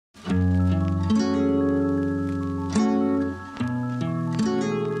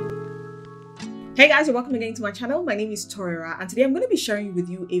Hey guys, and welcome again to my channel. My name is Torera, and today I'm going to be sharing with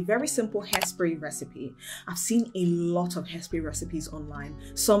you a very simple hairspray recipe. I've seen a lot of hairspray recipes online.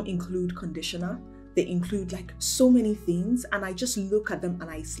 Some include conditioner. They include like so many things, and I just look at them and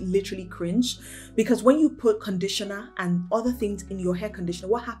I literally cringe, because when you put conditioner and other things in your hair conditioner,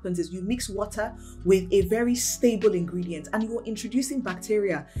 what happens is you mix water with a very stable ingredient and you're introducing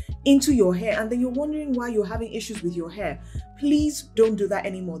bacteria into your hair, and then you're wondering why you're having issues with your hair. Please don't do that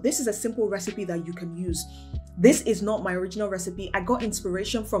anymore. This is a simple recipe that you can use. This is not my original recipe. I got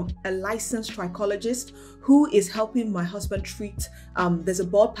inspiration from a licensed trichologist who is helping my husband treat, there's a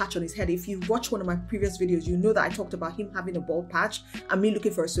bald patch on his head. If you watch one of my previous videos, you know that I talked about him having a bald patch and me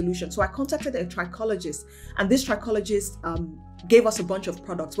looking for a solution. So I contacted a trichologist, and this trichologist gave us a bunch of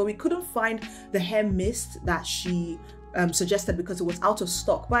products, but we couldn't find the hair mist that she suggested because it was out of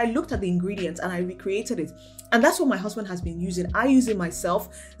stock. But I looked at the ingredients and I recreated it, and that's what my husband has been using. I use it myself.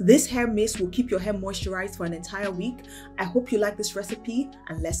 This hair mist will keep your hair moisturized for an entire week. I hope you like this recipe,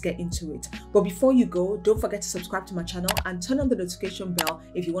 and let's get into it. But before you go, don't forget to subscribe to my channel and turn on the notification bell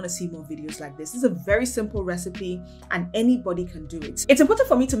if you want to see more videos like this. This is a very simple recipe and anybody can do it. It's important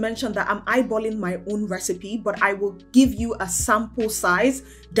for me to mention that I'm eyeballing my own recipe, but I will give you a sample size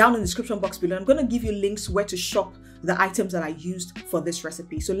down in the description box below. I'm going to give you links where to shop the items that I used for this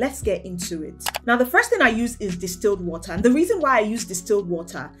recipe. So let's get into it. Now, the first thing I use is distilled water. And the reason why I use distilled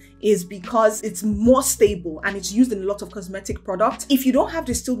water is because it's more stable and it's used in a lot of cosmetic products. If you don't have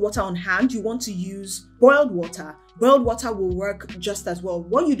distilled water on hand, you want to use boiled water. Boiled water will work just as well.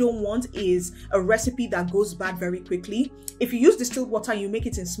 What you don't want is a recipe that goes bad very quickly. If you use distilled water and you make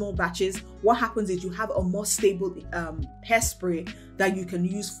it in small batches, what happens is you have a more stable hairspray that you can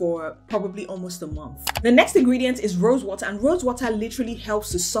use for probably almost a month. The next ingredient is rose water, and rose water literally helps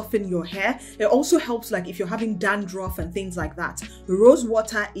to soften your hair. It also helps like if you're having dandruff and things like that. Rose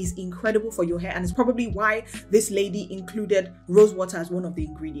water is incredible for your hair, and it's probably why this lady included rose water as one of the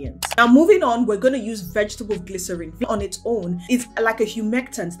ingredients. Now, moving on, we're going to use vegetable glycerin. On its own, it's like a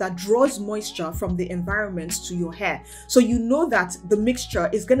humectant that draws moisture from the environment to your hair. So you know that the mixture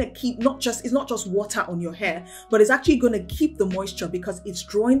is going to keep it's not just water on your hair, but it's actually going to keep the moisture because it's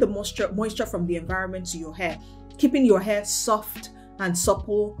drawing the moisture from the environment to your hair, keeping your hair soft and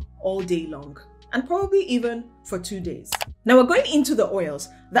supple all day long, and probably even for 2 days. Now we're going into the oils.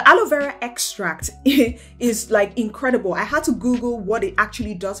 The aloe vera extract is like incredible. I had to Google what it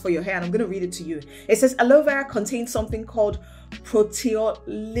actually does for your hair, and I'm going to read it to you. It says aloe vera contains something called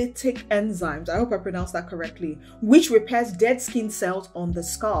proteolytic enzymes, I hope I pronounced that correctly, which repairs dead skin cells on the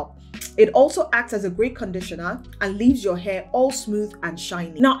scalp. It also acts as a great conditioner and leaves your hair all smooth and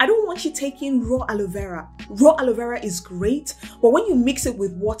shiny. Now, I don't want you taking raw aloe vera. Raw aloe vera is great, but when you mix it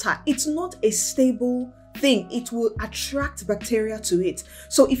with water, it's not a stable thing. It will attract bacteria to it.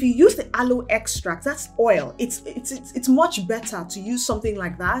 So if you use the aloe extract, that's oil. It's much better to use something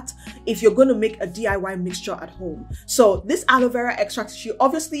like that if you're going to make a DIY mixture at home. So this aloe vera extract, she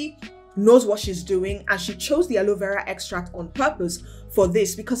obviously knows what she's doing, and she chose the aloe vera extract on purpose for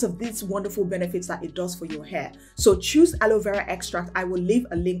this because of these wonderful benefits that it does for your hair. So choose aloe vera extract. I will leave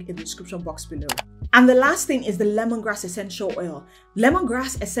a link in the description box below. And the last thing is the lemongrass essential oil.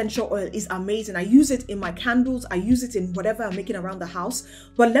 Lemongrass essential oil is amazing. I use it in my candles. I use it in whatever I'm making around the house.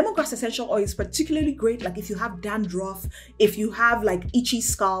 But lemongrass essential oil is particularly great like if you have dandruff, if you have like itchy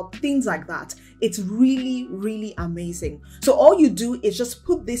scalp, things like that. It's really, really amazing. So all you do is just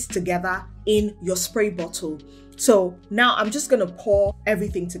put this together in your spray bottle. So now I'm just gonna pour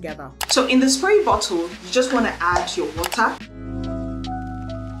everything together. So in the spray bottle, you just wanna add your water.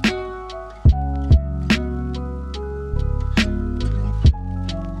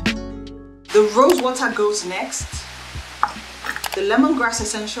 The rose water goes next, the lemongrass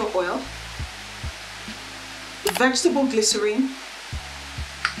essential oil, the vegetable glycerin,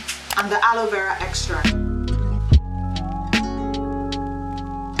 and the aloe vera extract.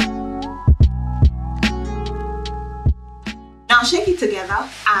 Now shake it together,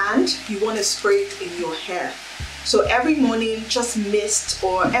 and you want to spray it in your hair. So every morning just mist,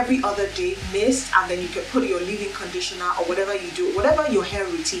 or every other day mist, and then you can put your leave-in conditioner or whatever you do, whatever your hair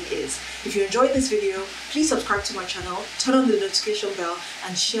routine is. If you enjoyed this video, please subscribe to my channel, turn on the notification bell,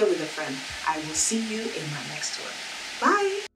 and share with a friend. I will see you in my next one. Bye!